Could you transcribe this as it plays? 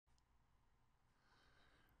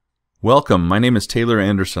Welcome. My name is Taylor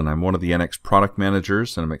Anderson. I'm one of the NX product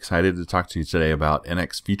managers, and I'm excited to talk to you today about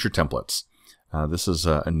NX feature templates. This is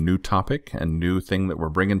a new topic, a new thing that we're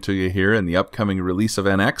bringing to you here in the upcoming release of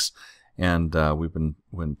NX. And we've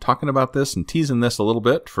been talking about this and teasing this a little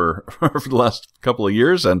bit for the last couple of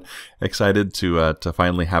years, and excited to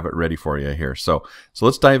finally have it ready for you here. So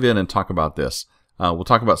let's dive in and talk about this. We'll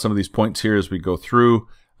talk about some of these points here as we go through.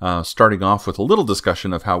 Starting off with a little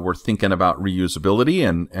discussion of how we're thinking about reusability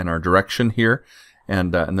and our direction here,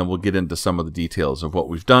 and then we'll get into some of the details of what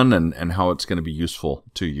we've done and how it's going to be useful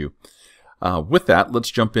to you. With that, let's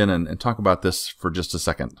jump in and talk about this for just a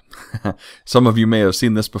second. Some of you may have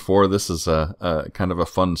seen this before. This is a kind of a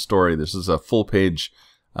fun story. This is a full-page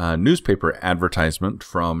newspaper advertisement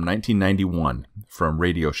from 1991 from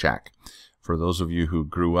Radio Shack. For those of you who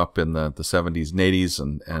grew up in the 70s and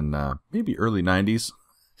 80s and maybe early 90s,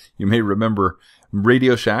 you may remember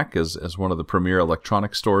Radio Shack as one of the premier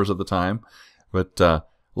electronic stores at the time. But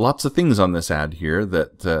lots of things on this ad here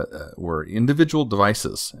that were individual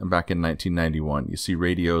devices back in 1991. You see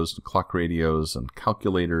radios, clock radios, and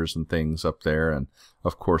calculators and things up there, and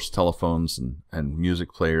of course telephones and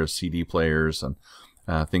music players, CD players, and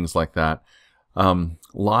things like that.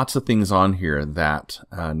 Lots of things on here that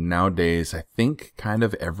nowadays I think kind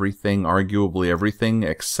of everything, arguably everything,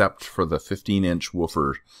 except for the 15-inch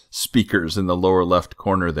woofer speakers in the lower left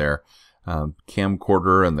corner there.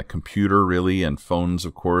 Camcorder and the computer really, and phones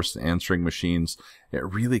of course, answering machines, it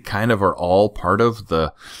really kind of are all part of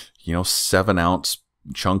the 7-ounce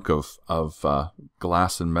chunk of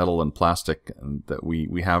glass and metal and plastic that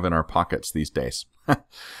we have in our pockets these days. Ad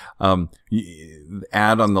on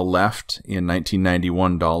the left in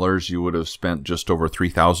 1991 dollars, you would have spent just over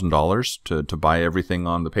 $3,000 to buy everything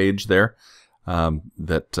on the page there.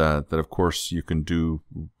 That of course you can do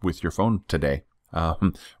with your phone today.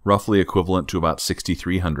 Roughly equivalent to about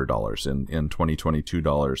 $6,300 in 2022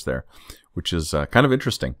 dollars there, which is kind of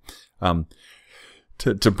interesting.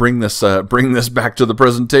 To bring this back to the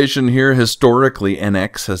presentation here, historically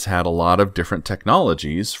NX has had a lot of different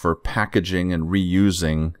technologies for packaging and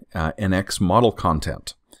reusing NX model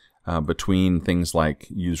content between things like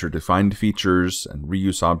user-defined features and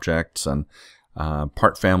reuse objects and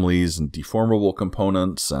part families and deformable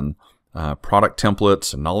components and product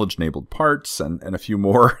templates and knowledge-enabled parts and a few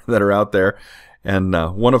more that are out there. And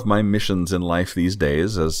one of my missions in life these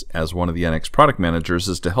days as one of the NX product managers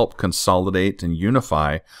is to help consolidate and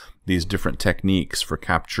unify these different techniques for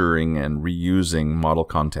capturing and reusing model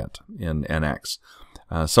content in NX.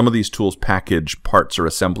 Some of these tools package parts or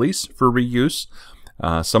assemblies for reuse.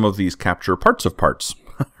 Some of these capture parts of parts,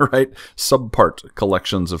 right? Subpart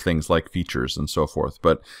collections of things like features and so forth.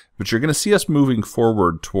 But you're going to see us moving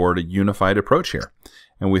forward toward a unified approach here,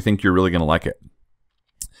 and we think you're really going to like it.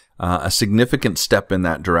 A significant step in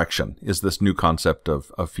that direction is this new concept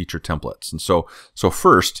of feature templates. And so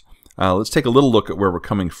first, let's take a little look at where we're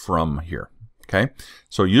coming from here. Okay,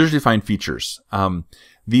 so user-defined features.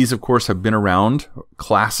 These, of course, have been around.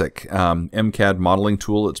 Classic MCAD modeling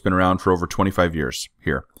tool. It's been around for over 25 years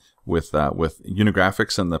here with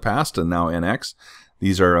Unigraphics in the past and now NX.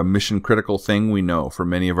 These are a mission-critical thing we know for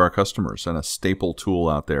many of our customers, and a staple tool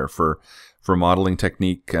out there for modeling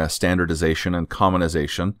technique standardization and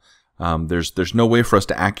commonization. There's no way for us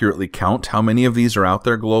to accurately count how many of these are out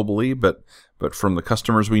there globally, but from the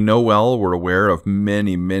customers we know well, we're aware of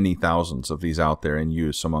many, many thousands of these out there in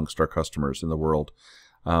use amongst our customers in the world.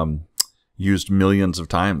 Used millions of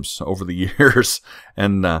times over the years.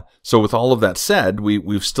 And so with all of that said,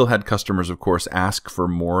 we've still had customers, of course, ask for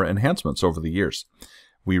more enhancements over the years.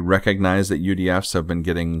 We recognize that UDFs have been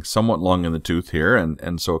getting somewhat long in the tooth here,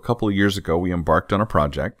 and so a couple of years ago we embarked on a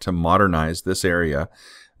project to modernize this area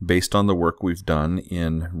based on the work we've done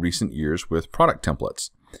in recent years with product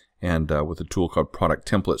templates and with a tool called Product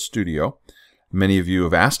Template Studio. Many of you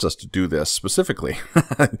have asked us to do this specifically,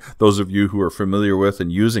 those of you who are familiar with and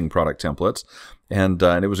using product templates, and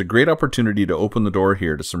it was a great opportunity to open the door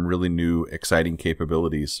here to some really new, exciting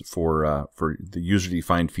capabilities for the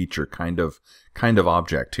user-defined feature kind of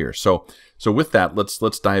object here. So with that,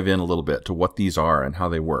 let's dive in a little bit to what these are and how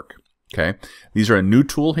they work. Okay, these are a new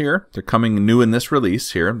tool here. They're coming new in this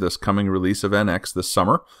release here, this coming release of NX this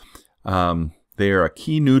summer. They are a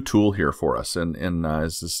key new tool here for us, and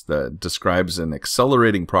as this describes in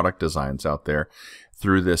accelerating product designs out there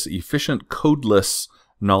through this efficient codeless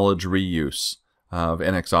knowledge reuse of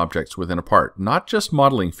NX objects within a part. Not just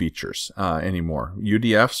modeling features anymore.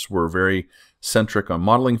 UDFs were very centric on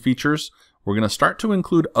modeling features. We're going to start to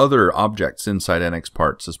include other objects inside NX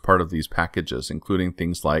parts as part of these packages, including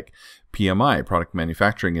things like PMI, product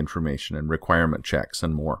manufacturing information, and requirement checks,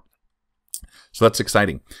 and more. So that's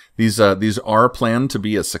exciting. These are planned to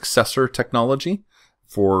be a successor technology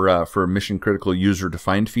for mission critical user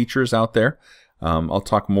defined features out there. I'll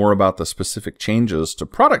talk more about the specific changes to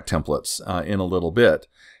product templates in a little bit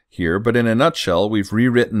here, but in a nutshell, we've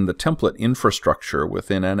rewritten the template infrastructure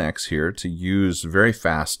within NX here to use very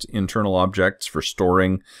fast internal objects for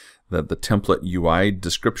storing the template UI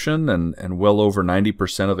description, and well over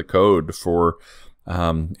 90% of the code for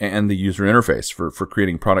and the user interface for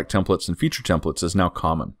creating product templates and feature templates is now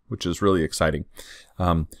common, which is really exciting.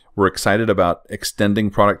 We're excited about extending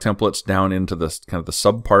product templates down into this kind of the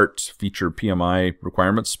subpart feature PMI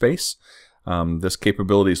requirements space. This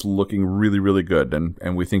capability is looking really, really good,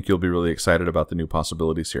 and we think you'll be really excited about the new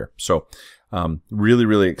possibilities here. So really,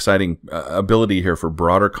 really exciting ability here for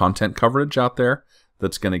broader content coverage out there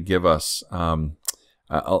that's going to give us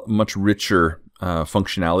a much richer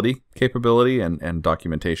functionality capability and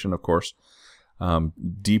documentation, of course.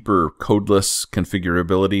 Deeper codeless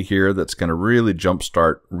configurability here that's going to really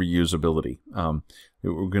jumpstart reusability.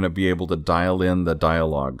 We're going to be able to dial in the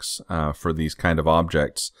dialogues for these kind of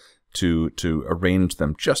objects to arrange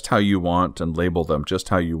them just how you want and label them just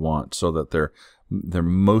how you want, so that they're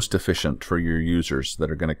most efficient for your users that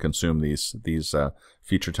are going to consume these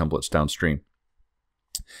feature templates downstream.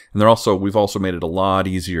 And we've also made it a lot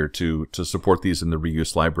easier to support these in the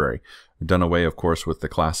reuse library. We've done away, of course, with the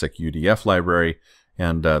classic UDF library,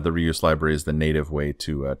 and the reuse library is the native way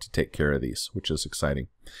to take care of these, which is exciting.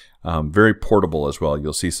 Very portable as well.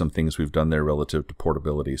 You'll see some things we've done there relative to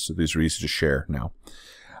portability, so these are easy to share now.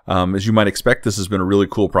 As you might expect, this has been a really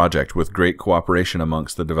cool project with great cooperation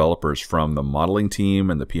amongst the developers from the modeling team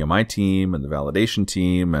and the PMI team and the validation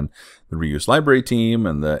team and the reuse library team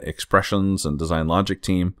and the expressions and design logic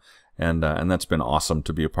team, and that's been awesome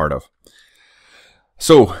to be a part of.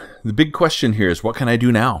 So the big question here is, what can I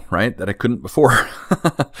do now, right, that I couldn't before?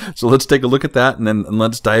 So let's take a look at that, and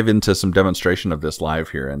let's dive into some demonstration of this live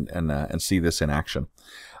here and see this in action.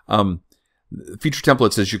 Feature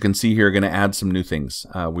templates, as you can see here, are going to add some new things.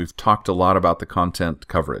 We've talked a lot about the content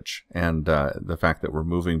coverage and the fact that we're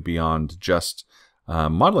moving beyond just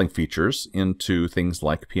modeling features into things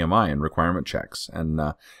like PMI and requirement checks, and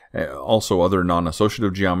also other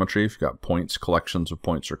non-associative geometry. If you've got points, collections of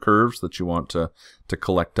points or curves that you want to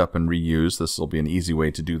collect up and reuse, this will be an easy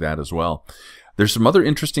way to do that as well. There's some other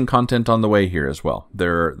interesting content on the way here as well.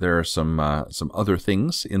 There are some other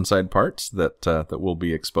things inside parts that we'll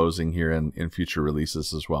be exposing here in future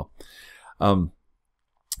releases as well.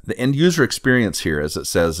 The end user experience here, as it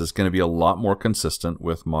says, is going to be a lot more consistent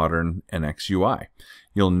with modern NX UI.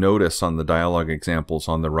 You'll notice on the dialog examples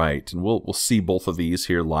on the right, and we'll see both of these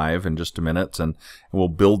here live in just a minute, and we'll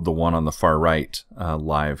build the one on the far right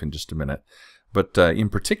live in just a minute. But in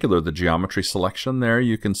particular, the geometry selection there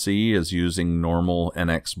you can see is using normal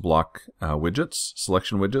NX block widgets,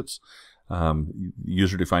 selection widgets.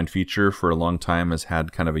 User-defined feature for a long time has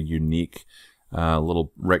had kind of a unique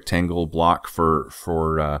little rectangle block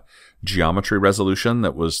for geometry resolution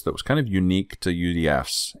that was kind of unique to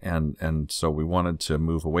UDFs, and so we wanted to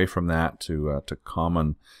move away from that to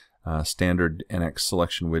common standard NX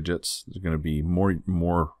selection widgets. They're going to be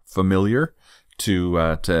more familiar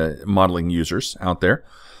to modeling users out there.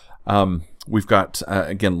 We've got,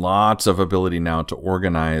 again, lots of ability now to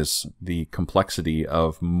organize the complexity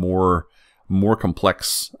of more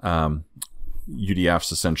complex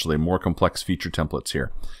UDFs, essentially, more complex feature templates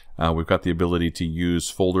here. We've got the ability to use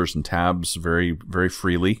folders and tabs very, very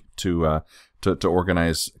freely to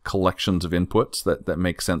organize collections of inputs that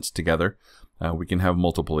make sense together. We can have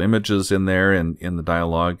multiple images in there in the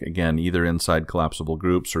dialog, again, either inside collapsible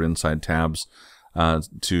groups or inside tabs,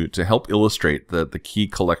 to help illustrate the key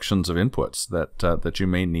collections of inputs that you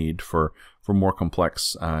may need for more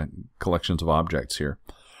complex collections of objects here.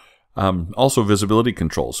 Also visibility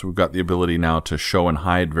controls. We've got the ability now to show and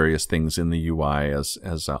hide various things in the UI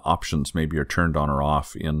as options maybe are turned on or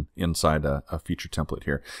off inside a feature template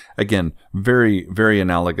here. Again, very, very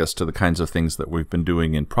analogous to the kinds of things that we've been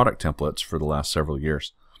doing in product templates for the last several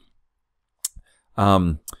years.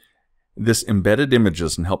 This embedded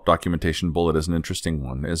images and help documentation bullet is an interesting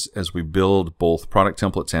one. As we build both product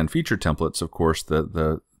templates and feature templates, of course,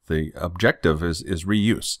 the objective is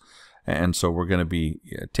reuse. And so we're going to be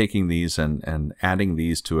taking these and adding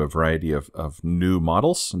these to a variety of new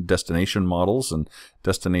models, destination models, and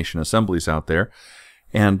destination assemblies out there.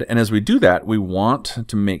 And as we do that, we want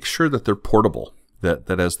to make sure that they're portable,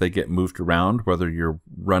 that as they get moved around, whether you're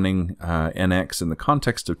running NX in the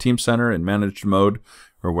context of Team Center in managed mode,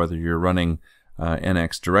 or whether you're running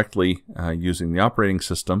NX directly using the operating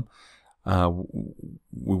system,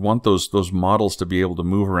 we want those models to be able to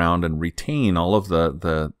move around and retain all of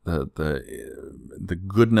the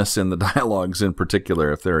goodness in the dialogues in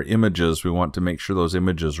particular. If there are images, we want to make sure those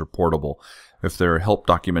images are portable. If there are help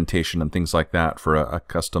documentation and things like that for a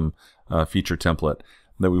custom feature template,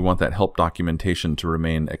 that we want that help documentation to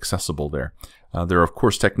remain accessible there. There are, of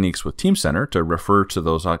course, techniques with Team Center to refer to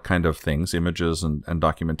those kind of things, images and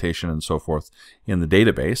documentation and so forth in the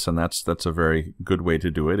database, and that's a very good way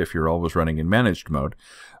to do it if you're always running in managed mode.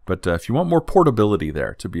 But if you want more portability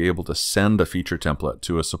there, to be able to send a feature template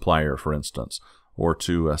to a supplier, for instance, or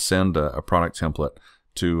to send a product template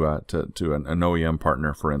to an OEM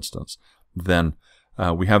partner, for instance, then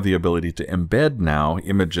we have the ability to embed now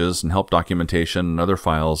images and help documentation and other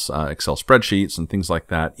files, Excel spreadsheets and things like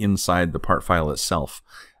that inside the part file itself.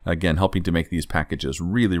 Again, helping to make these packages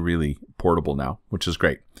really, really portable now, which is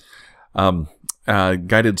great.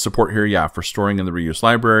 Guided support here, yeah, for storing in the reuse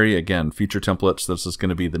library. Again, feature templates, this is going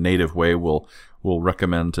to be the native way we'll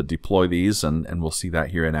recommend to deploy these, and we'll see that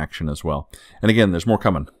here in action as well. And again, there's more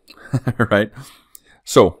coming, right?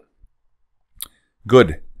 So,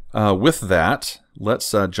 good. With that,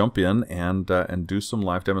 let's jump in and do some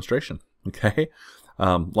live demonstration. Okay,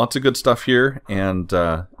 lots of good stuff here, and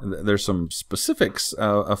there's some specifics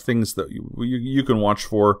of things that you can watch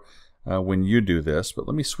for when you do this. But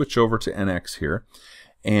let me switch over to NX here,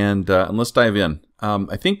 and let's dive in.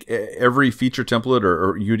 I think every feature template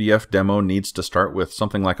or UDF demo needs to start with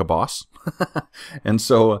something like a boss, and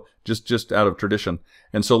so just out of tradition.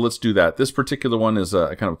 And so let's do that. This particular one is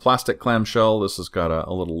a kind of plastic clamshell. This has got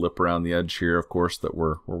a little lip around the edge here, of course, that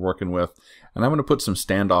we're working with. And I'm going to put some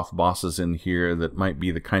standoff bosses in here that might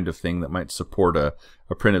be the kind of thing that might support a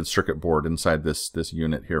printed circuit board inside this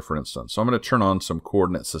unit here, for instance. So I'm going to turn on some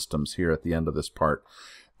coordinate systems here at the end of this part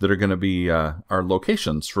that are going to be our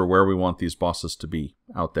locations for where we want these bosses to be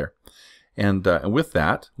out there. And with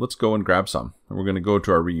that, let's go and grab some. And we're going to go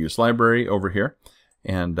to our reuse library over here.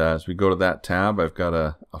 And as we go to that tab, I've got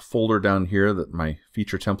a folder down here that my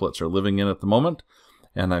feature templates are living in at the moment.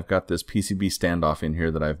 And I've got this PCB standoff in here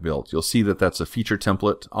that I've built. You'll see that that's a feature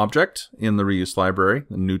template object in the reuse library,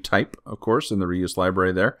 a new type, of course, in the reuse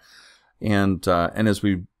library there. And as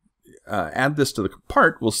we add this to the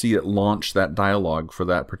part, we'll see it launch that dialog for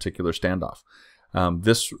that particular standoff.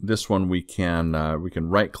 This one we can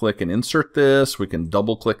right-click and insert this. We can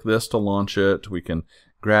double-click this to launch it. We can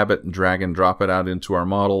grab it and drag and drop it out into our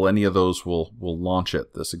model. Any of those will launch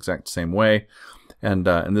it this exact same way. And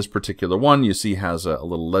in this particular one, you see has a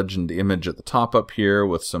little legend image at the top up here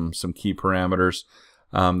with some key parameters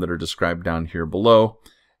that are described down here below.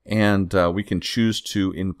 And we can choose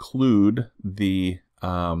to include the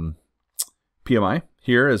PMI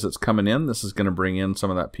here as it's coming in. This is going to bring in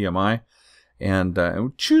some of that PMI. And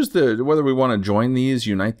choose whether we want to join these,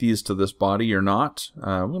 unite these to this body or not.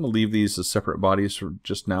 I'm going to leave these as separate bodies for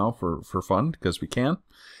just now for fun, because we can.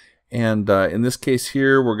 And in this case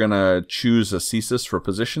here, we're going to choose a CSIS for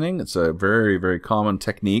positioning. It's a very, very common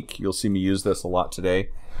technique. You'll see me use this a lot today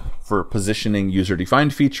for positioning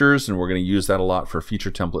user-defined features, and we're going to use that a lot for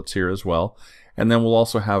feature templates here as well. And then we'll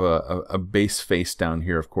also have a base face down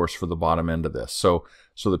here, of course, for the bottom end of this. So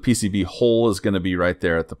the PCB hole is going to be right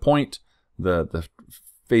there at the point. The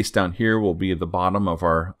face down here will be the bottom of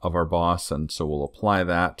our boss, and so we'll apply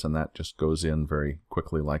that, and that just goes in very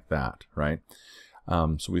quickly like that, right?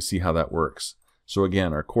 So we see how that works. So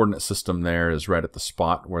again, our coordinate system there is right at the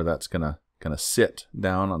spot where that's gonna sit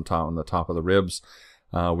down on the top of the ribs.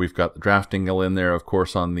 We've got the draft angle in there, of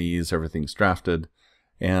course, on these. Everything's drafted,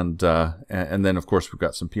 and then of course we've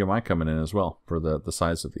got some PMI coming in as well for the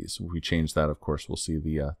size of these. If we change that, of course, we'll see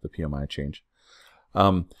the PMI change.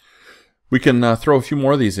 We can throw a few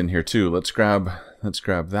more of these in here too. Let's grab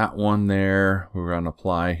that one there. We're going to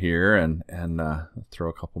apply here and throw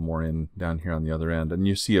a couple more in down here on the other end. And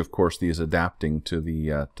you see, of course, these adapting to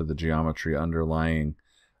the geometry underlying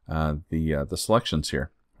the selections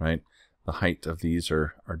here, right? The height of these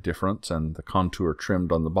are different, and the contour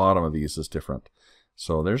trimmed on the bottom of these is different.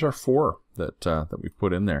 So there's our 4 that we've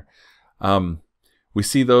put in there. We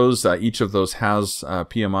see those. Each of those has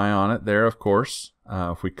PMI on it there, of course.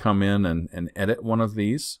 If we come in and edit one of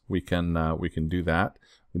these, we can do that.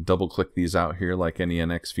 We double click these out here like any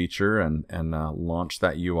NX feature and launch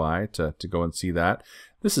that UI to go and see that.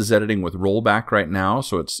 This is editing with rollback right now,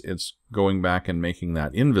 so it's going back and making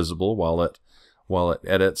that invisible while it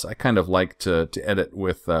edits. I kind of like to edit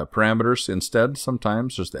with parameters instead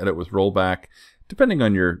sometimes, just edit with rollback. Depending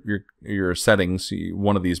on your settings,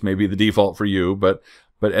 one of these may be the default for you, but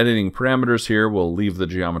editing parameters here will leave the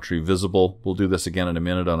geometry visible. We'll do this again in a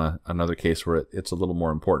minute on another case where it's a little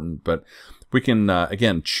more important. But We can,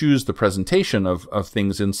 again, choose the presentation of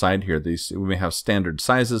things inside here. We may have standard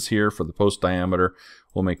sizes here for the post diameter.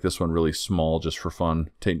 We'll make this one really small just for fun.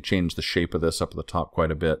 Change the shape of this up at the top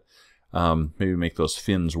quite a bit. Maybe make those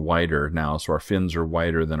fins wider now. So our fins are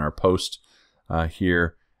wider than our post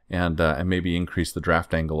here. And maybe increase the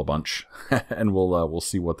draft angle a bunch. And we'll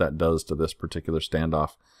see what that does to this particular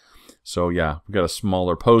standoff. So yeah, we've got a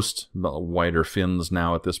smaller post, wider fins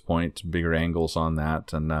now at this point, bigger angles on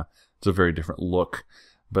that, and it's a very different look.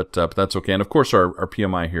 But that's okay. And of course, our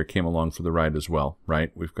PMI here came along for the ride as well,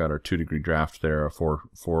 right? We've got our 2-degree draft there,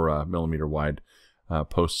 4 millimeter wide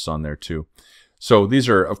posts on there too. So these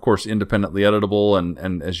are, of course, independently editable,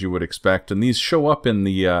 and as you would expect, and these show up in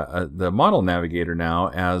the model navigator now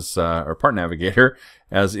as or part navigator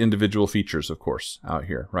as individual features, of course, out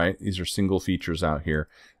here, right? These are single features out here.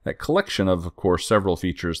 That collection of course, several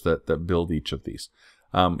features that build each of these.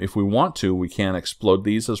 If we want to, we can explode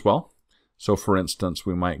these as well. So, for instance,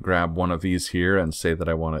 we might grab one of these here and say that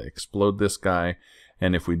I want to explode this guy,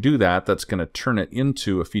 and if we do that, that's going to turn it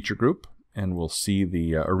into a feature group. And we'll see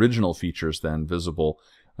the original features then visible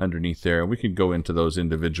underneath there. We could go into those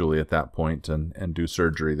individually at that point and do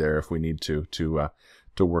surgery there if we need to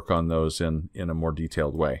work on those in a more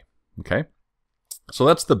detailed way. Okay, so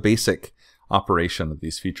that's the basic operation of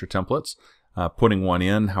these feature templates. Putting one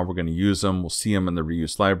in, how we're going to use them. We'll see them in the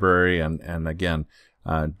reuse library, and again,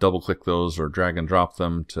 double click those or drag and drop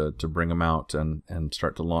them to bring them out and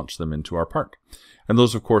start to launch them into our part. And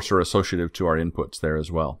those, of course, are associative to our inputs there as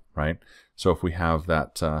well, right? So if we have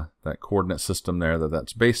that coordinate system there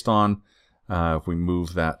that's based on, if we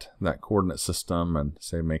move that coordinate system and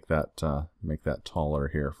say make that taller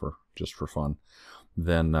here just for fun,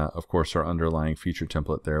 then of course our underlying feature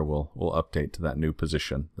template there will update to that new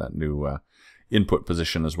position, that new input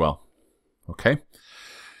position as well. Okay.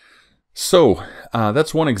 So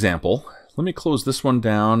that's one example. Let me close this one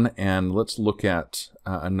down and let's look at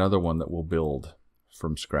another one that we'll build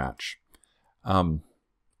from scratch.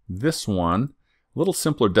 This one, a little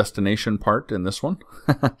simpler destination part in this one.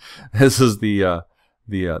 This is the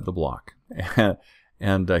block.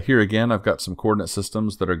 And here again, I've got some coordinate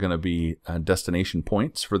systems that are going to be destination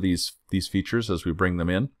points for these features as we bring them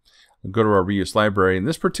in. We'll go to our reuse library, and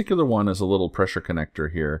this particular one is a little pressure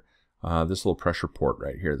connector here. This little pressure port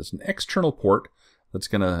right here. There's an external port that's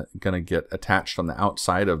gonna get attached on the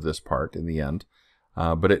outside of this part in the end.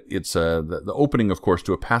 But it's the opening, of course,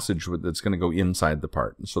 to a passage that's going to go inside the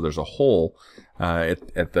part. So there's a hole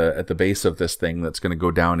at the base of this thing that's going to go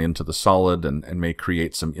down into the solid and may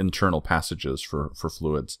create some internal passages for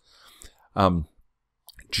fluids.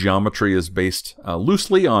 Geometry is based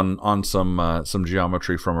loosely on some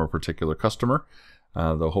geometry from a particular customer.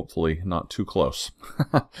 Though hopefully not too close.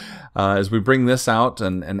 As we bring this out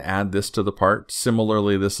and add this to the part,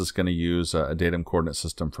 similarly, this is going to use a datum coordinate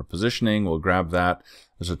system for positioning. We'll grab that.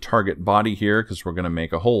 There's a target body here because we're going to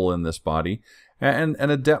make a hole in this body, and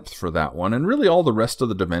a depth for that one. And really all the rest of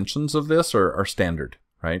the dimensions of this are standard,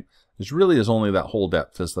 right? This really is only that hole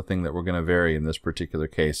depth is the thing that we're going to vary in this particular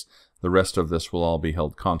case. The rest of this will all be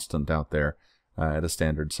held constant out there at a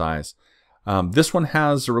standard size. This one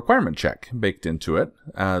has a requirement check baked into it.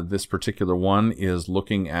 This particular one is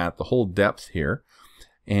looking at the whole depth here.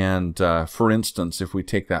 And for instance, if we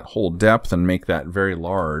take that whole depth and make that very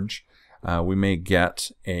large, we may get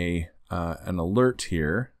an alert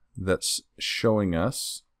here that's showing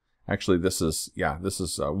us, actually this is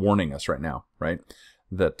warning us right now, right?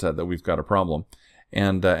 That we've got a problem.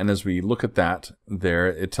 And as we look at that there,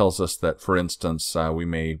 it tells us that, for instance, we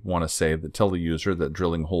may want to say that tell the user that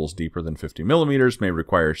drilling holes deeper than 50 millimeters may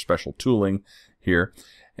require special tooling here.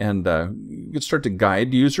 And you can start to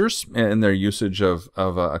guide users in their usage of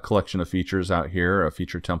a collection of features out here, a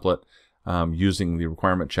feature template, using the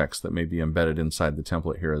requirement checks that may be embedded inside the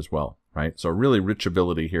template here as well, right? So really rich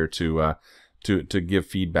ability here to give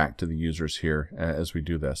feedback to the users here as we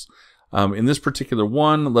do this. In this particular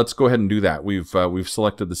one, let's go ahead and do that. We've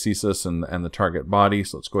selected the CSIS and the target body,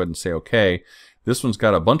 so let's go ahead and say OK. This one's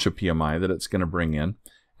got a bunch of PMI that it's going to bring in,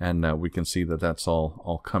 and we can see that that's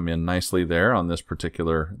all come in nicely there on this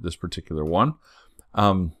particular one.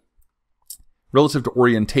 Relative to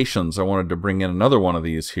orientations, I wanted to bring in another one of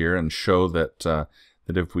these here and show that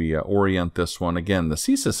that if we orient this one, again, the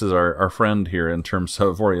CSIS is our friend here in terms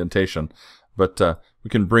of orientation. But we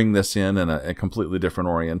can bring this in a completely different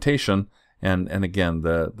orientation, and again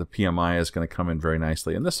the PMI is going to come in very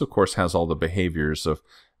nicely. And this, of course, has all the behaviors of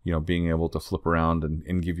being able to flip around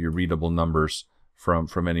and give you readable numbers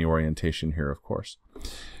from any orientation here, of course.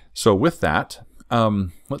 So with that,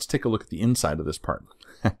 let's take a look at the inside of this part.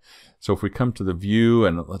 So if we come to the view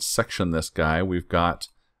and let's section this guy, we've got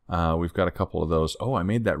We've got a couple of those. Oh, I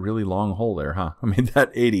made that really long hole there, huh? I made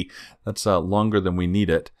that 80. That's longer than we need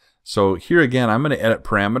it. So here again, I'm going to edit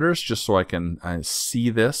parameters just so I can see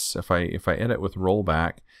this. If I edit with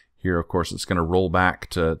rollback here, of course, it's going to roll back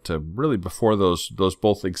to really before those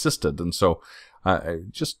both existed. And so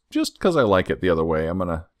just because I like it the other way, I'm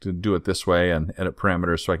going to do it this way and edit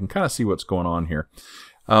parameters so I can kind of see what's going on here.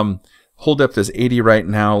 Hole depth is 80 right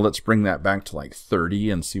now. Let's bring that back to like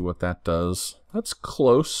 30 and see what that does. That's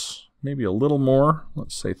close, maybe a little more.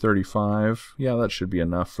 Let's say 35. Yeah, that should be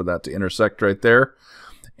enough for that to intersect right there.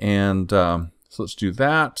 And so let's do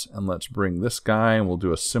that, and let's bring this guy, and we'll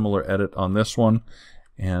do a similar edit on this one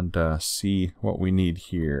and see what we need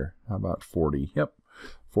here. How about 40? Yep,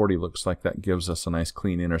 40 looks like that gives us a nice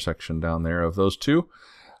clean intersection down there of those two.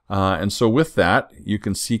 And so with that, you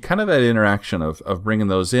can see kind of that interaction of bringing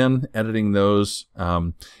those in, editing those,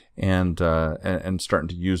 and starting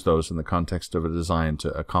to use those in the context of a design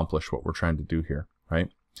to accomplish what we're trying to do here, right?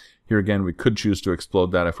 Here again, we could choose to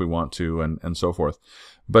explode that if we want to, and so forth.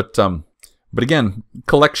 But again,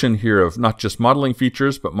 collection here of not just modeling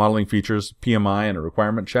features, but modeling features, PMI, and a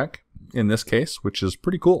requirement check in this case, which is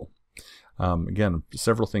pretty cool. Again,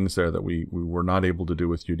 several things there that we were not able to do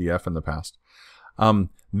with UDF in the past.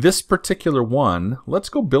 This particular one, let's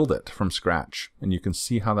go build it from scratch, and you can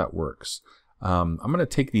see how that works. I'm going to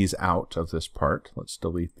take these out of this part. Let's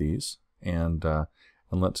delete these, and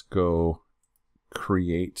let's go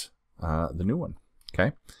create the new one.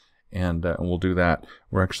 Okay, and we'll do that.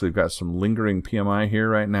 We're actually got some lingering PMI here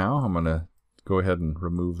right now. I'm going to go ahead and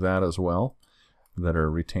remove that as well, that are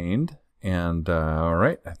retained. And all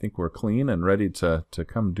right, I think we're clean and ready to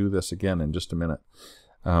come do this again in just a minute.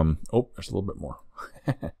 Oh, there's a little bit more.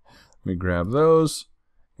 Let me grab those,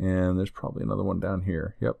 and there's probably another one down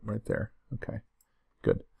here. Yep, right there. Okay,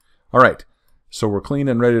 good. All right, so we're clean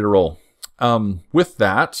and ready to roll. With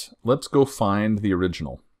that, let's go find the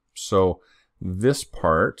original. So this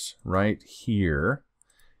part right here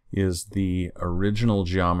is the original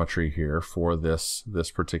geometry here for this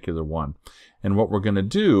particular one. And what we're going to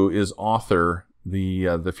do is author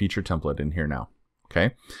the feature template in here now. Okay,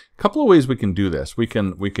 a couple of ways we can do this. We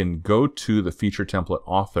can go to the feature template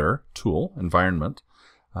author tool environment.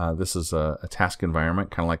 This is a task environment,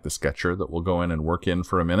 kind of like the sketcher that we'll go in and work in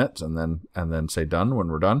for a minute, and then say done when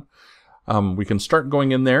we're done. We can start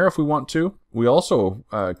going in there if we want to. We also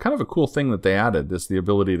kind of a cool thing that they added is the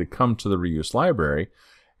ability to come to the reuse library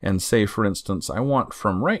and say, for instance, I want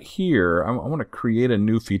from right here, I want to create a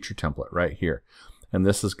new feature template right here. And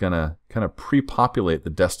this is going to kind of pre-populate the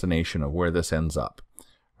destination of where this ends up.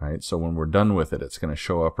 Right? So when we're done with it, it's going to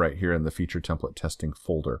show up right here in the feature template testing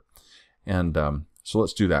folder. And so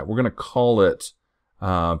let's do that. We're going to call it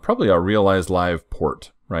probably our Realize Live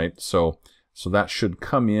port. Right? So that should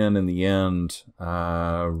come in the end,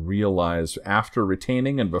 Realize after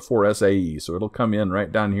retaining and before SAE. So it'll come in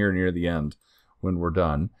right down here near the end when we're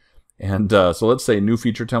done. And so let's say new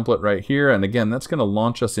feature template right here. And again, that's going to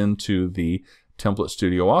launch us into the Template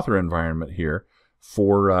Studio author environment here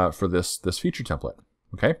for this feature template.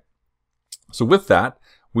 Okay, so with that,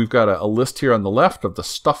 we've got a list here on the left of the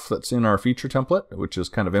stuff that's in our feature template, which is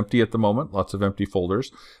kind of empty at the moment, lots of empty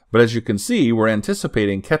folders. But as you can see, we're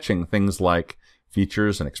anticipating catching things like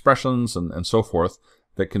features and expressions and so forth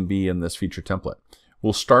that can be in this feature template.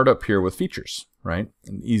 We'll start up here with features, right?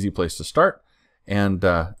 An easy place to start. And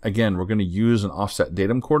again, we're going to use an offset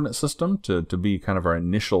datum coordinate system to be kind of our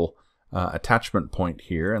initial attachment point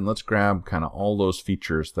here. And let's grab kind of all those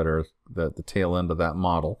features that are the tail end of that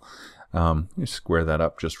model. Let me square that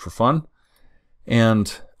up just for fun.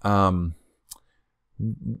 And a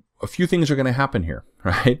few things are going to happen here,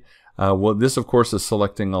 right? Well, this, of course, is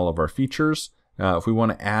selecting all of our features. If we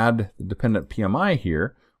want to add the dependent PMI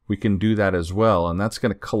here, we can do that as well. And that's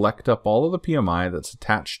going to collect up all of the PMI that's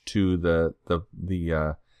attached to the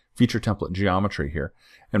feature template geometry here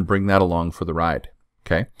and bring that along for the ride.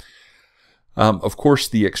 Okay. Of course,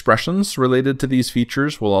 the expressions related to these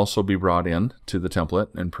features will also be brought in to the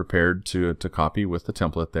template and prepared to copy with the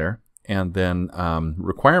template there. And then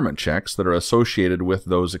requirement checks that are associated with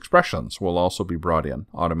those expressions will also be brought in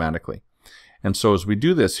automatically. And so as we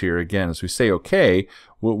do this here, again, as we say OK,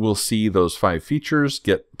 we'll see those 5 features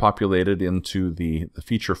get populated into the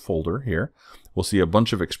feature folder here. We'll see a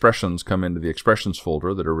bunch of expressions come into the expressions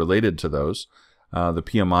folder that are related to those. The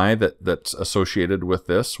PMI that's associated with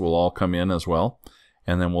this will all come in as well.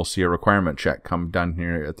 And then we'll see a requirement check come down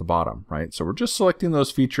here at the bottom, right? So we're just selecting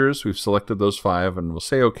those features. We've selected those 5, and we'll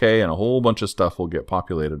say OK, and a whole bunch of stuff will get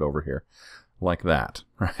populated over here. like that,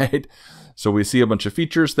 right? So we see a bunch of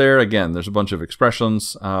features there. Again, there's a bunch of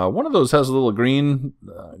expressions. One of those has a little green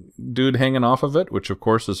dude hanging off of it, which of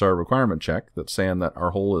course is our requirement check that's saying that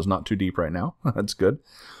our hole is not too deep right now. That's good.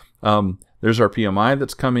 There's our PMI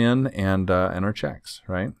that's come in and our checks,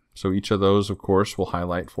 right? So each of those, of course, will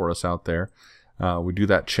highlight for us out there. We do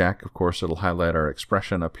that check, of course, it'll highlight our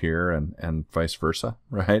expression up here and vice versa,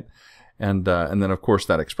 right? And then, of course,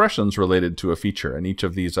 that expression is related to a feature, and each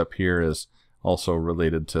of these up here is also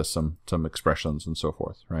related to some expressions and so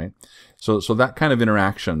forth, right? So that kind of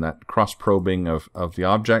interaction, that cross-probing of the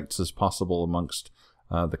objects is possible amongst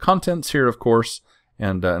the contents here, of course,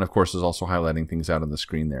 and of course is also highlighting things out on the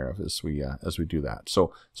screen there as we do that.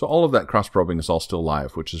 So all of that cross-probing is all still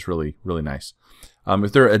live, which is really, really nice.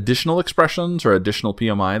 If there are additional expressions or additional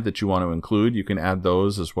PMI that you want to include, you can add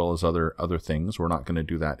those as well as other things. We're not going to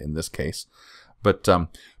do that in this case. But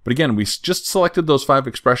again, we just selected those 5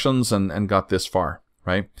 expressions and got this far,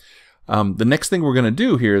 right? The next thing we're going to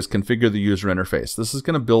do here is configure the user interface. This is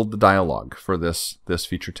going to build the dialog for this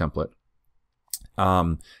feature template.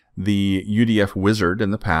 The UDF wizard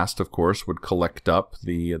in the past, of course, would collect up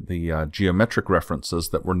the geometric references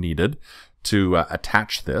that were needed to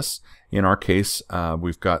attach this. In our case,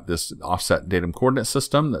 we've got this offset datum coordinate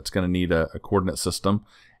system that's going to need a coordinate system.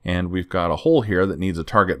 And we've got a hole here that needs a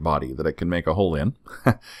target body that it can make a hole in.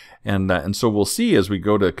 and so we'll see as we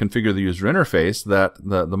go to configure the user interface that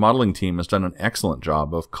the modeling team has done an excellent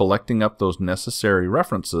job of collecting up those necessary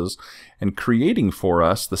references and creating for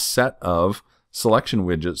us the set of selection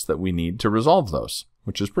widgets that we need to resolve those,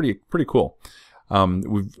 which is pretty cool.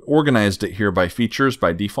 We've organized it here by features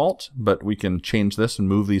by default, but we can change this and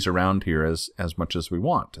move these around here as much as we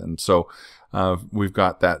want. And so we've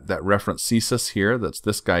got that reference thesis here. That's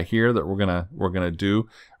this guy here that we're gonna do.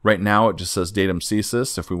 Right now it just says datum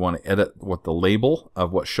thesis. If we want to edit what the label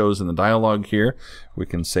of what shows in the dialog here, we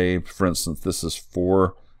can say, for instance, this is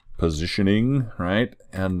for positioning, right?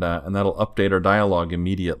 And that'll update our dialog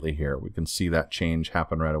immediately here. We can see that change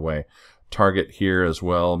happen right away. Target here as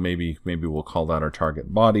well. Maybe we'll call that our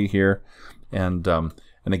target body here, and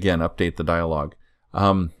again update the dialog.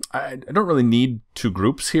 I don't really need 2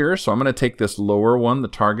 groups here, so I'm going to take this lower one, the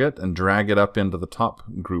target, and drag it up into the top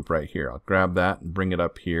group right here. I'll grab that and bring it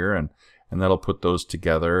up here, and that'll put those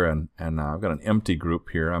together. And I've got an empty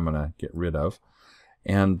group here I'm going to get rid of.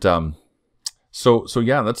 And so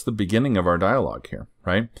yeah, that's the beginning of our dialog here,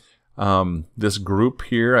 right? This group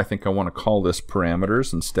here, I think I want to call this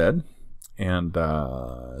parameters instead. And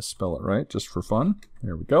spell it right just for fun.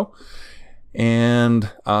 There we go. And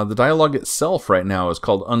the dialog itself right now is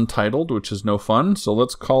called untitled, which is no fun. So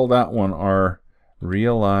let's call that one our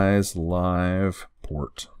Realize Live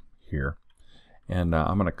port here. And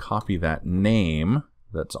I'm going to copy that name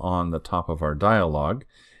that's on the top of our dialog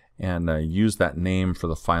and use that name for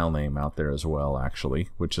the file name out there as well, actually,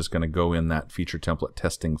 which is going to go in that feature template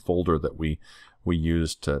testing folder that we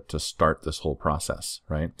used to start this whole process,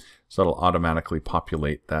 right? So that'll automatically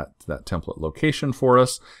populate that template location for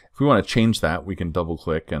us. If we want to change that, we can double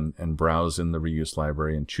click and browse in the reuse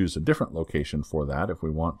library and choose a different location for that if we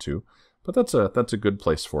want to. But that's a good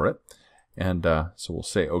place for it. And so we'll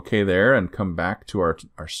say OK there and come back to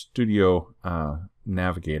our Studio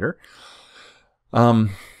Navigator.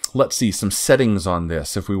 Let's see some settings on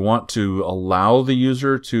this. If we want to allow the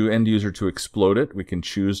end user to explode it, we can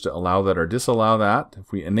choose to allow that or disallow that.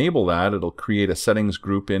 If we enable that, it'll create a settings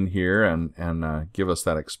group in here and give us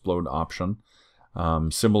that explode option.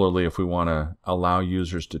 Similarly, if we want to allow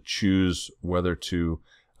users to choose whether to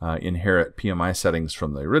inherit PMI settings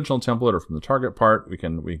from the original template or from the target part, we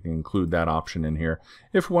can include that option in here.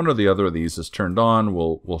 If one or the other of these is turned on,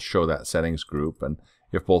 we'll show that settings group, and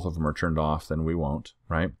if both of them are turned off, then we won't,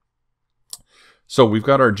 right? So we've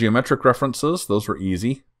got our geometric references. Those were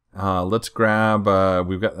easy. Let's grab,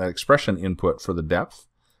 we've got that expression input for the depth.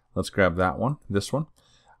 Let's grab that one, this one.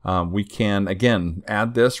 We can, again,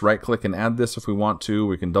 add this, right-click and add this if we want to.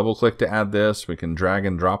 We can double-click to add this. We can drag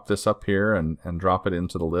and drop this up here and drop it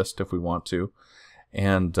into the list if we want to.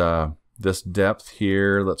 And this depth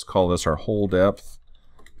here, let's call this our whole depth,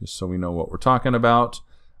 just so we know what we're talking about.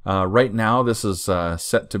 Right now, this is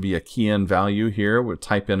set to be a key-in value here. We'll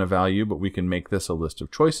type in a value, but we can make this a list of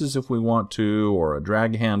choices if we want to, or a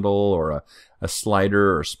drag handle, or a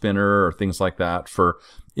slider, or spinner, or things like that. For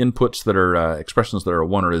inputs that are expressions that are a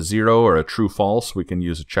 1 or a 0, or a true false, we can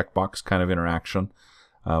use a checkbox kind of interaction,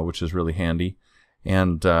 which is really handy.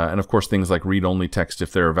 And of course, things like read-only text,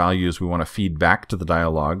 if there are values we want to feed back to the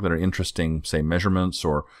dialog that are interesting, say measurements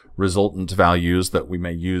or resultant values that we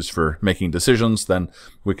may use for making decisions, then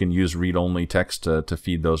we can use read-only text to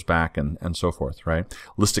feed those back and so forth, right?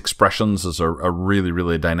 List expressions is a really,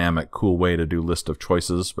 really dynamic, cool way to do list of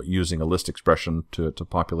choices, but using a list expression to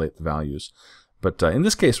populate the values. But in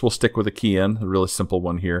this case, we'll stick with a key in, a really simple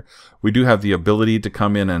one here. We do have the ability to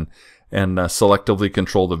come in and selectively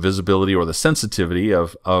control the visibility or the sensitivity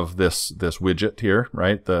of this widget here,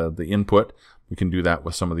 right? The input. We can do that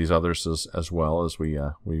with some of these others as well as we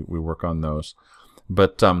work on those.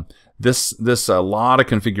 But this a lot of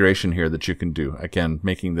configuration here that you can do. Again,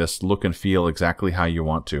 making this look and feel exactly how you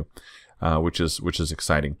want to, which is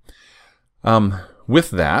exciting. With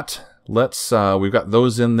that, let's we've got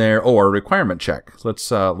those in there. Oh, our requirement check.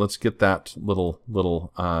 Let's get that little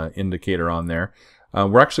indicator on there.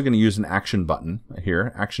 We're actually going to use an action button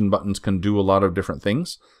here. Action buttons can do a lot of different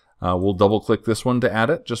things. We'll double click this one to add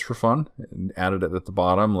it just for fun. Added it at the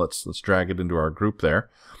bottom. Let's drag it into our group there.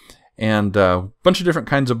 And a bunch of different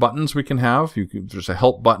kinds of buttons we can have. There's a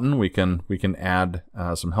help button. We can add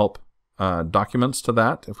some help documents to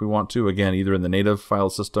that if we want to. Again, either in the native file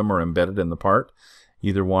system or embedded in the part.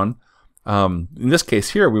 Either one. In this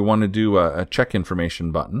case here, we want to do a check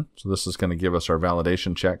information button. So this is going to give us our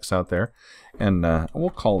validation checks out there. And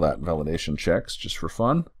we'll call that validation checks just for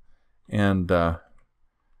fun. And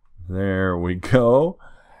there we go.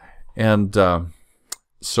 And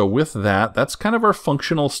so with that, that's kind of our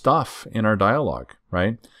functional stuff in our dialog,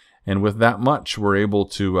 right? And with that much, we're able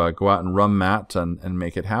to go out and run that and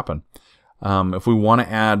make it happen. If we want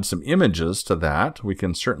to add some images to that, we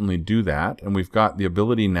can certainly do that. And we've got the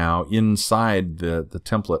ability now inside the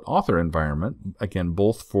template author environment, again,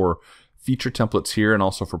 both for feature templates here and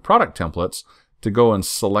also for product templates, to go and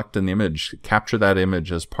select an image, capture that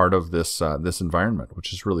image as part of this environment,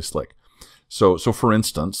 which is really slick. So for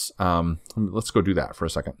instance, let's go do that for a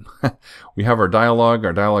second. We have our dialog.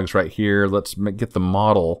 Our dialog's right here. Let's get the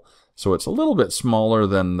model so it's a little bit smaller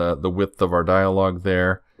than the width of our dialog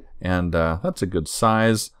there. And that's a good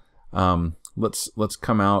size. Let's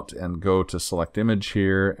come out and go to select image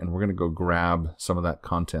here, and we're going to go grab some of that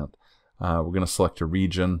content. We're going to select a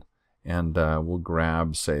region, and we'll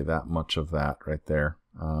grab, say, that much of that right there.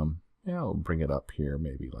 Yeah, I'll bring it up here,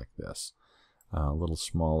 maybe like this. A little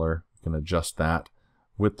smaller. We can adjust that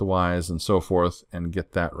width-wise and so forth, and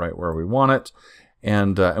get that right where we want it.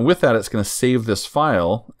 And with that, it's going to save this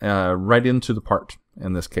file right into the part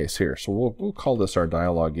in this case here. So we'll call this our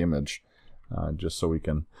dialog image, just so we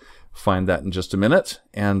can find that in just a minute.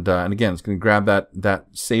 And again, it's going to grab that,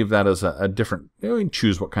 save that as a different. We can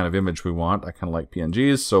choose what kind of image we want. I kind of like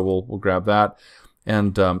PNGs, so we'll grab that.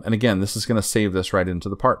 And again, this is going to save this right into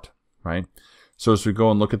the part, right? So as we go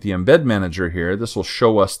and look at the embed manager here, this will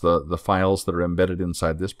show us the files that are embedded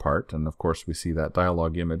inside this part. And of course, we see that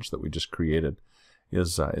dialog image that we just created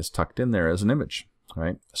is tucked in there as an image,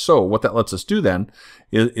 right? So what that lets us do then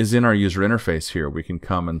is in our user interface here, we can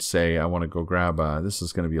come and say, I want to go grab, this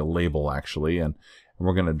is going to be a label actually, and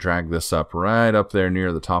we're going to drag this up right up there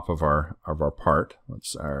near the top of our part.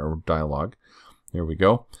 That's our dialog. There we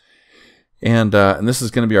go. And this is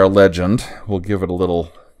going to be our legend. We'll give it a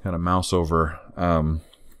little kind of mouse over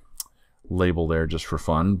label there just for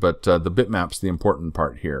fun, but the bitmap's the important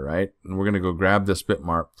part here, right? And we're going to go grab this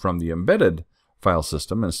bitmap from the embedded file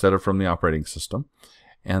system instead of from the operating system.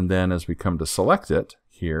 And then as we come to select it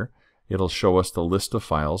here, it'll show us the list of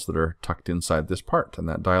files that are tucked inside this part, and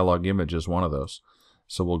that dialog image is one of those.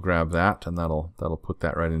 So we'll grab that, and that'll put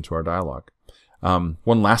that right into our dialog.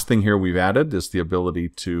 One last thing here we've added is the ability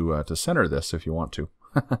to center this if you want to.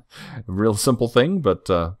 A real simple thing, but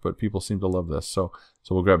people seem to love this. So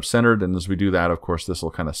we'll grab centered, and as we do that, of course, this will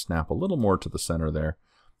kind of snap a little more to the center there,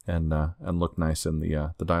 and look nice in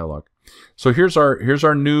the dialog. So here's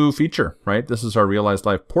our new feature, right? This is our Realize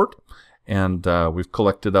Live port, and we've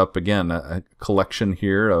collected up again a collection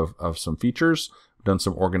here of some features. We've done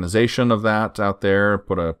some organization of that out there,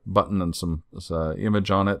 put a button and some image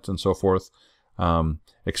on it, and so forth.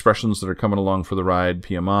 Expressions that are coming along for the ride,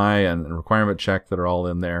 PMI and requirement check that are all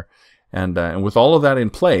in there, and with all of that in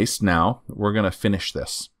place, now we're going to finish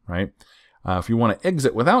this, right? If you want to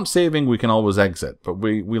exit without saving, we can always exit, but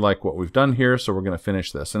we like what we've done here, so we're going to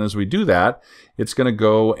finish this. And as we do that, it's going to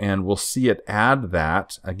go and we'll see it add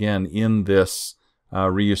that again in this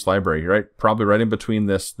reuse library, right? Probably right in between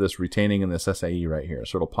this retaining and this SAE right here.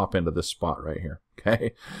 So it'll pop into this spot right here.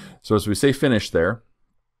 Okay. So as we say finish there,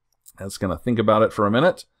 it's going to think about it for a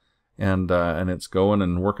minute, and it's going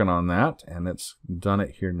and working on that, and it's done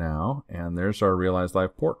it here now. And there's our Realize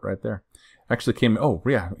Live port right there. Actually came, oh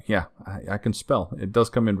yeah, I can spell. It does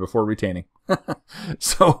come in before retaining.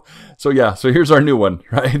 so here's our new one,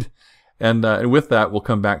 right? And with that, we'll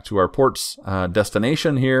come back to our ports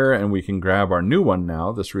destination here, and we can grab our new one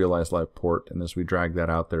now, this Realize Live port. And as we drag that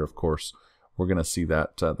out there, of course, we're going to see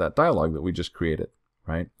that that dialog that we just created,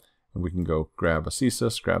 right? And we can go grab a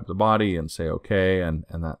CSys, grab the body, and say OK, and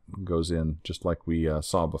that goes in just like we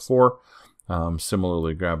saw before.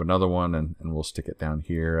 Similarly, grab another one, and we'll stick it down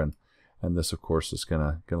here, and this, of course, is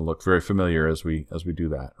gonna look very familiar as we do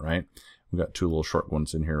that, right? We've got two little short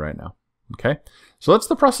ones in here right now. Okay, so that's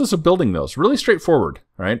the process of building those. Really straightforward,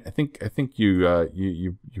 right? I think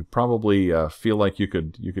you probably feel like you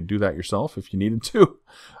could do that yourself if you needed to.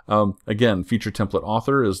 Again, Feature Template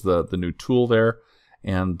Author is the new tool there,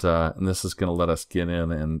 and this is going to let us get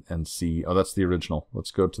in and see. Oh, that's the original.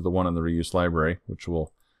 Let's go to the one in the reuse library, which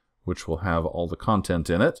will have all the content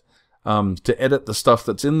in it. To edit the stuff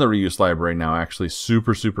that's in the reuse library now, actually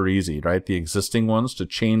super easy, right? The existing ones, to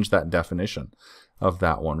change that definition of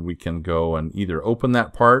that one, we can go and either open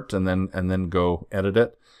that part and then go edit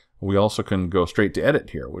it. We also can go straight to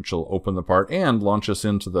edit here, which will open the part and launch us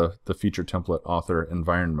into the Feature Template Author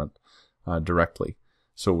environment directly.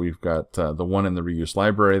 So we've got the one in the reuse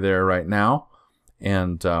library there right now,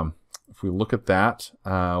 and if we look at that,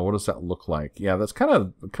 what does that look like? Yeah, that's kind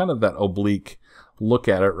of that oblique look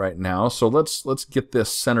at it right now. So let's get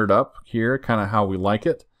this centered up here, kind of how we like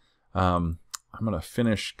it. I'm going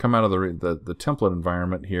to come out of the template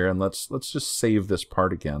environment here, and let's just save this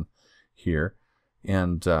part again here,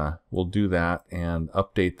 and we'll do that and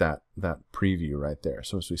update that preview right there.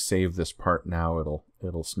 So as we save this part now,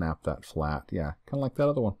 it'll snap that flat. Yeah, kind of like that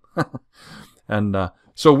other one. And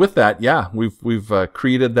so with that, yeah, we've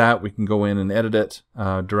created that. We can go in and edit it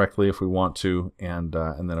directly if we want to, and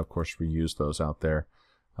then of course reuse those out there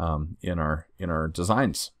in our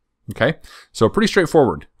designs. Okay, so pretty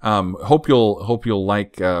straightforward. Hope you'll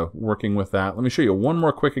like working with that. Let me show you one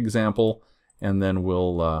more quick example, and then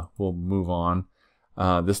we'll move on.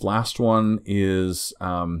 This last one is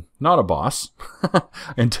not a boss. I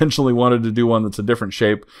intentionally wanted to do one that's a different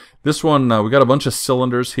shape. This one, we got a bunch of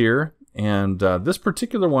cylinders here, and this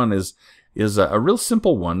particular one is a real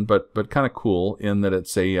simple one, but kind of cool in that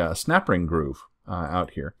it's a snap ring groove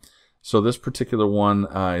out here. So this particular one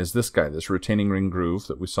is this guy, this retaining ring groove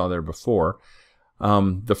that we saw there before.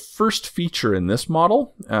 The first feature in this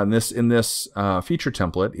model, in this feature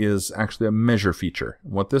template, is actually a measure feature.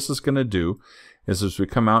 What this is going to do is, as we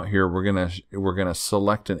come out here, we're gonna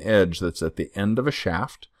select an edge that's at the end of a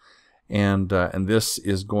shaft, and this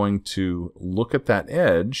is going to look at that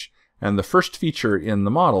edge, and the first feature in the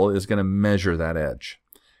model is going to measure that edge.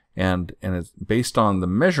 And it's based on the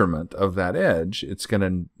measurement of that edge, it's going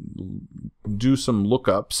to do some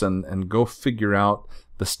lookups and go figure out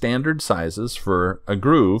the standard sizes for a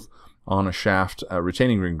groove on a shaft, a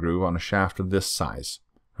retaining ring groove on a shaft of this size,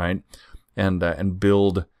 right? And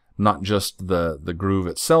build not just the groove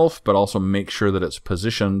itself, but also make sure that it's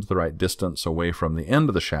positioned the right distance away from the end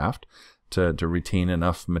of the shaft to retain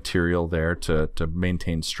enough material there to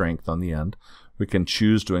maintain strength on the end. We can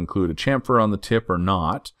choose to include a chamfer on the tip or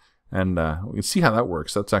not. And we can see how that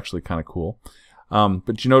works. That's actually kind of cool.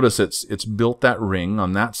 But you notice it's built that ring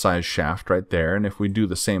on that size shaft right there. And if we do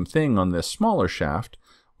the same thing on this smaller shaft,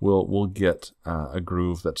 we'll get a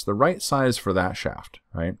groove that's the right size for that shaft,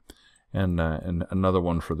 right? And another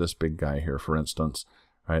one for this big guy here, for instance,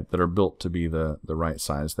 right? That are built to be the right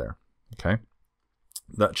size there. Okay.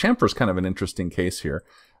 The chamfer is kind of an interesting case here.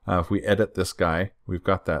 If we edit this guy, we've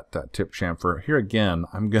got that tip chamfer here again.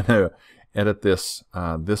 I'm gonna edit this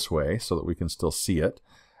this way so that we can still see it,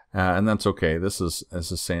 and that's okay. This is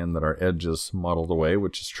saying that our edge is modeled away,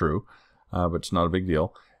 which is true, but it's not a big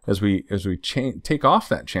deal. As we take off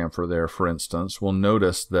that chamfer there, for instance, we'll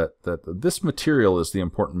notice that this material is the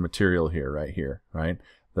important material here, right here, right?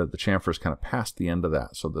 That the chamfer is kind of past the end of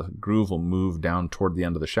that, so the groove will move down toward the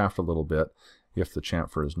end of the shaft a little bit if the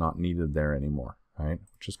chamfer is not needed there anymore, right?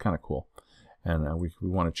 Which is kind of cool. And we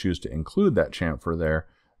want to choose to include that chamfer there,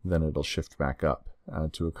 then it'll shift back up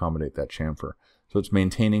to accommodate that chamfer. So it's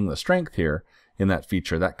maintaining the strength here in that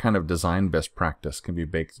feature. That kind of design best practice can be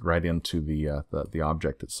baked right into the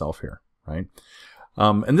object itself here, right?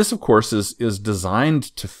 And this, of course, is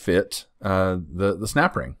designed to fit the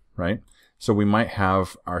snap ring, right? So we might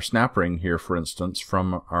have our snap ring here, for instance,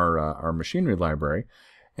 from our machinery library,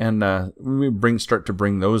 and we start to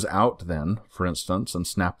bring those out then, for instance, and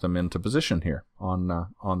snap them into position here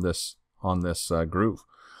on this groove.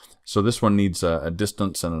 So this one needs a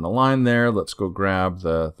distance and an align there. Let's go grab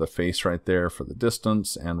the face right there for the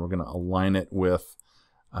distance, and we're going to align it with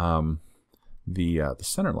the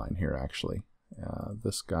center line here, actually.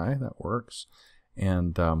 This guy, that works.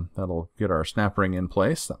 And that'll get our snap ring in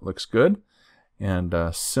place. That looks good. And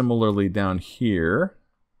similarly down here,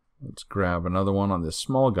 let's grab another one on this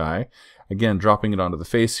small guy. Again, dropping it onto the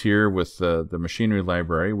face here with the machinery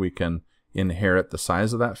library, we can inherit the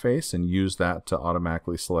size of that face and use that to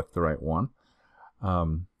automatically select the right one.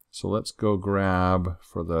 So let's go grab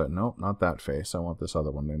for the, no, not that face. I want this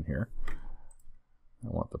other one in here. I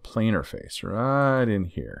want the planar face right in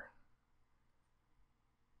here.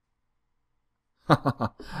 I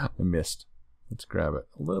missed. Let's grab it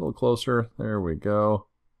a little closer. There we go.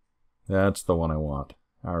 That's the one I want.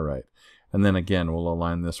 All right. And then again, we'll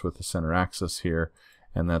align this with the center axis here,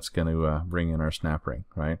 and that's going to bring in our snap ring,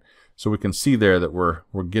 right? So we can see there that we're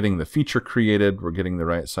getting the feature created, we're getting the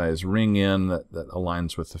right size ring in that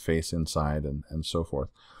aligns with the face inside, and so forth.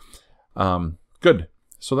 Good.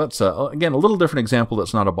 So that's, again, a little different example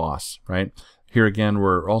that's not a boss, right? Here again,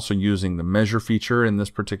 we're also using the measure feature in this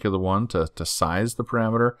particular one to size the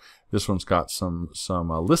parameter. This one's got some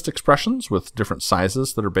list expressions with different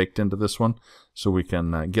sizes that are baked into this one, so we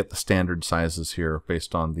can get the standard sizes here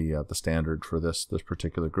based on the standard for this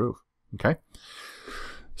particular groove. Okay.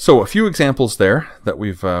 So a few examples there that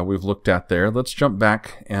we've looked at there. Let's jump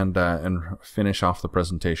back and finish off the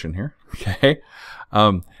presentation here. Okay.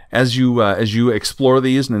 As you explore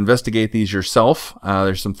these and investigate these yourself,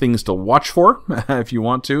 there's some things to watch for if you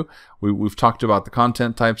want to. We've talked about the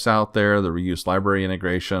content types out there, the reuse library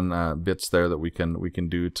integration bits there that we can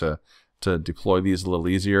do to deploy these a little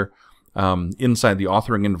easier. Inside the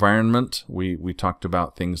authoring environment, we talked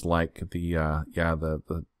about things like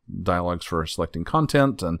the dialogues for selecting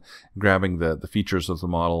content and grabbing the features of the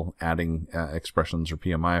model, adding expressions or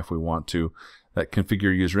PMI if we want to. That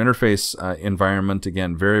configure user interface environment,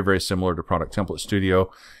 again, very, very similar to Product Template Studio,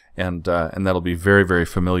 and that'll be very, very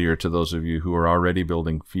familiar to those of you who are already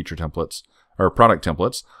building feature templates or product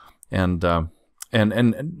templates. And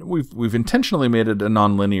we've intentionally made it a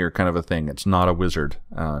nonlinear kind of a thing. It's not a wizard,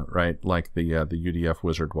 right? Like the UDF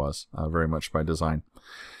wizard was, very much by design.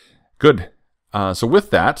 Good. So with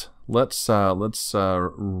that, let's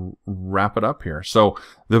wrap it up here. So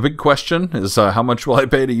the big question is, how much will I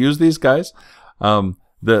pay to use these guys?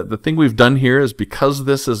 The thing we've done here is, because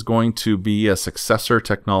this is going to be a successor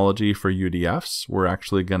technology for UDFs, we're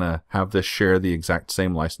actually going to have this share the exact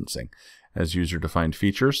same licensing as user-defined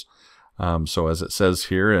features. So as it says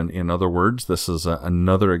here, in other words, this is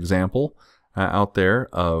another example out there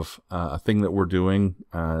of a thing that we're doing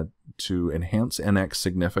to enhance NX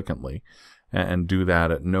significantly, and do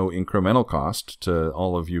that at no incremental cost to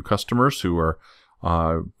all of you customers who are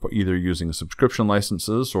either using subscription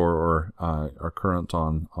licenses or are current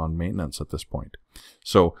on maintenance at this point.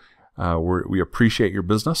 So we appreciate your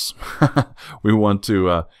business. We want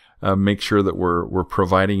to make sure that we're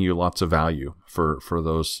providing you lots of value for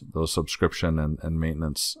those subscription and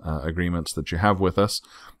maintenance agreements that you have with us.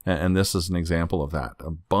 And this is an example of that.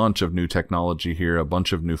 A bunch of new technology here, a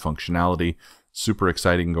bunch of new functionality. Super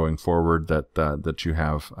exciting going forward that you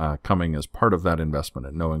have coming as part of that investment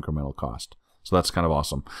at no incremental cost. So that's kind of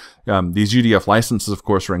awesome. These UDF licenses, of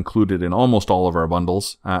course, are included in almost all of our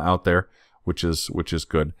bundles out there, which is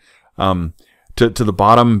good. To the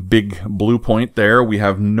bottom big blue point there, we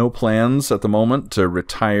have no plans at the moment to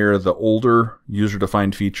retire the older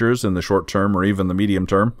user-defined features in the short term or even the medium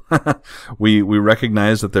term. We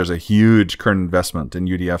recognize that there's a huge current investment in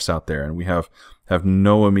UDFs out there, and we have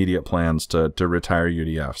no immediate plans to retire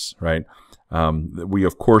UDFs, right? We,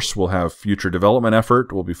 of course, will have future development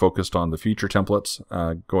effort. We'll be focused on the feature templates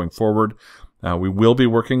going forward. We will be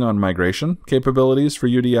working on migration capabilities for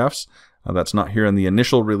UDFs. That's not here in the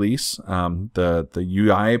initial release. The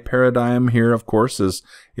UI paradigm here, of course,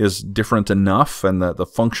 is different enough, and the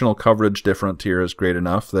functional coverage different here is great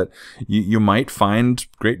enough that you might find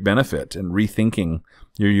great benefit in rethinking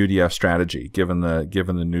your UDF strategy given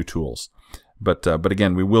the new tools. But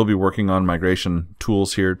again, we will be working on migration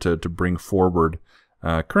tools here to bring forward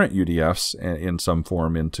current UDFs in some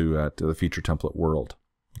form into to the feature template world.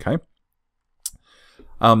 Okay.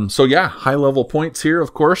 So yeah, high level points here.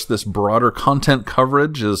 Of course, this broader content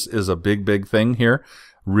coverage is a big thing here.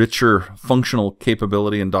 Richer functional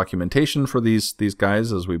capability and documentation for these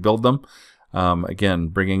guys as we build them. Again,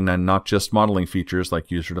 bringing in not just modeling features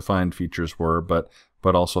like user-defined features were, but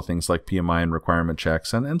also things like PMI and requirement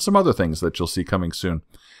checks and some other things that you'll see coming soon.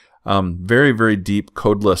 Very deep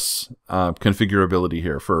codeless configurability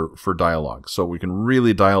here for dialogue. So we can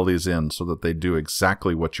really dial these in so that they do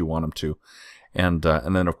exactly what you want them to. and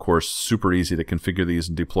then of course super easy to configure these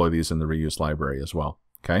and deploy these in the reuse library as well.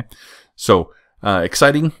 Okay, so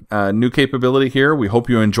exciting new capability here. We hope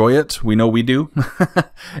you enjoy it. We know we do.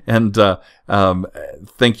 And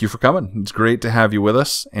thank you for coming. It's great to have you with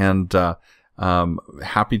us, and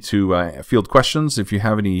happy to field questions. If you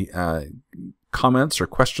have any comments or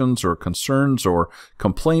questions or concerns or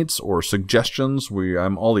complaints or suggestions,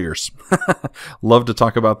 I'm all ears. Love to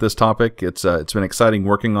talk about this topic. It's been exciting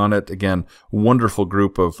working on it. Again, wonderful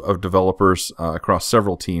group of developers across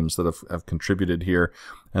several teams that have contributed here,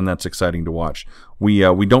 and that's exciting to watch. We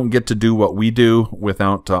don't get to do what we do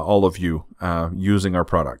without all of you using our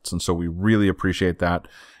products, and so we really appreciate that.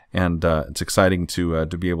 And it's exciting to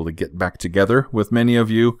be able to get back together with many of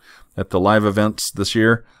you at the live events this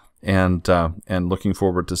year, and looking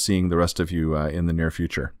forward to seeing the rest of you in the near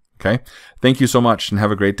future. Okay, thank you so much, and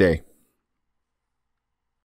have a great day.